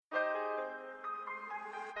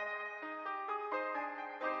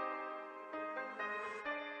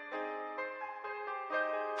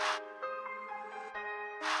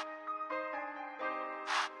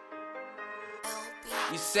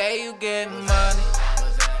You say you getting money.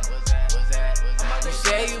 You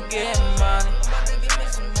say you getting money.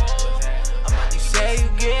 You say you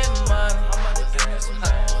getting money.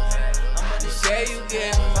 You say you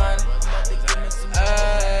getting money.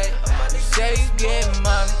 Ay, you say you getting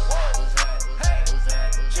money.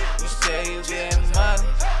 You say you getting money.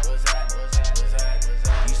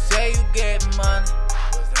 You say you getting money.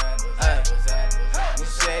 Ay, you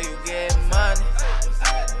say you getting money.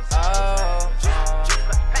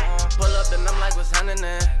 Pull up and I'm like, what's Hannin?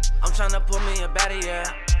 I'm tryna put me a baddie,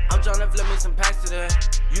 yeah. I'm tryna flip me some Paxx today.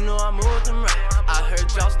 You know I moved them right. I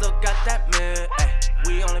heard y'all still got that mid. Ay,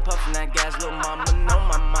 we only puffin' that gas, little mama know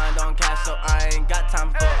my mind on cash, so I ain't got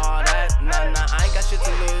time for all that. Nah, I ain't got shit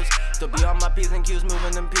to lose. Still be on my P's and Q's,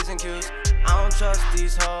 moving them P's and Q's. I don't trust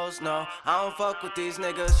these hoes, no. I don't fuck with these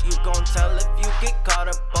niggas. You gon' tell if you get caught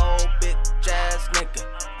up, old bitch ass nigga.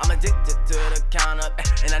 I'm addicted to the counter,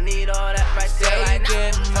 and I need all that right there right now.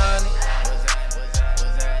 Getting money.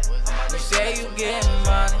 You say you getting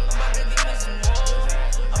money.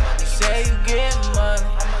 You say you getting money.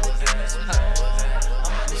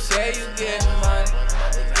 You say you getting money.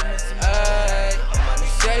 Ay, you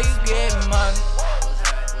say you getting money.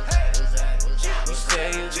 You say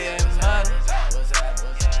you getting money.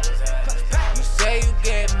 You say you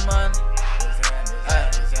getting money. Ay,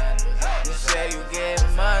 you say you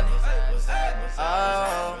getting money.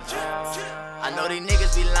 Oh, I know these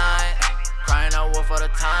niggas be lying, crying out war for the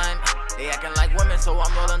time. They acting like women, so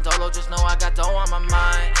I'm rolling dolo. Just know I got dough on my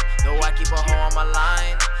mind. Know I keep a hoe on my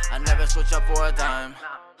line. I never switch up for a dime.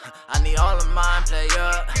 I need all of mine,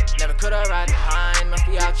 player. Never could I ride behind. Must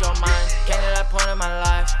be out your mind. Came to that point in my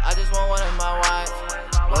life. I just want one of my wife.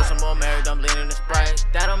 Roll some more Mary, don't bleed in the Sprite.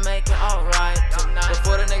 That'll make it alright tonight.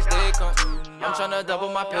 Before the next day comes, I'm tryna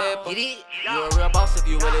double my paper. You a real boss if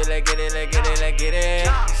you with it. Let's get it, let's get it, let's get it.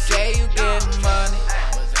 You say you getting money.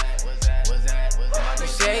 You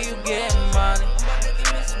say you getting money.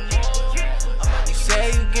 You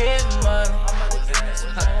say you getting money.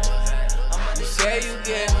 You say you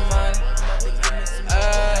getting money.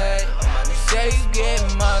 Ay, you say you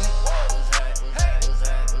getting money.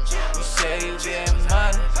 You say you getting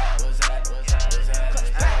money.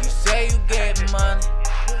 You say you getting money.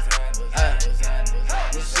 Ay,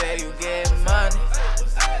 you say you getting money.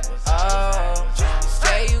 Oh, you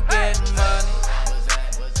say you getting money.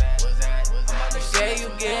 You say you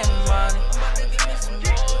getting money.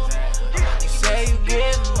 You say you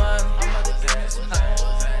getting money.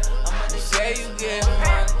 You say you getting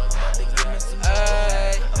money.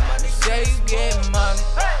 Ay, you say you getting money.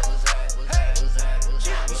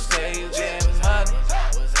 You say you getting money.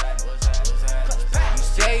 You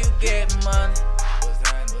say you getting money.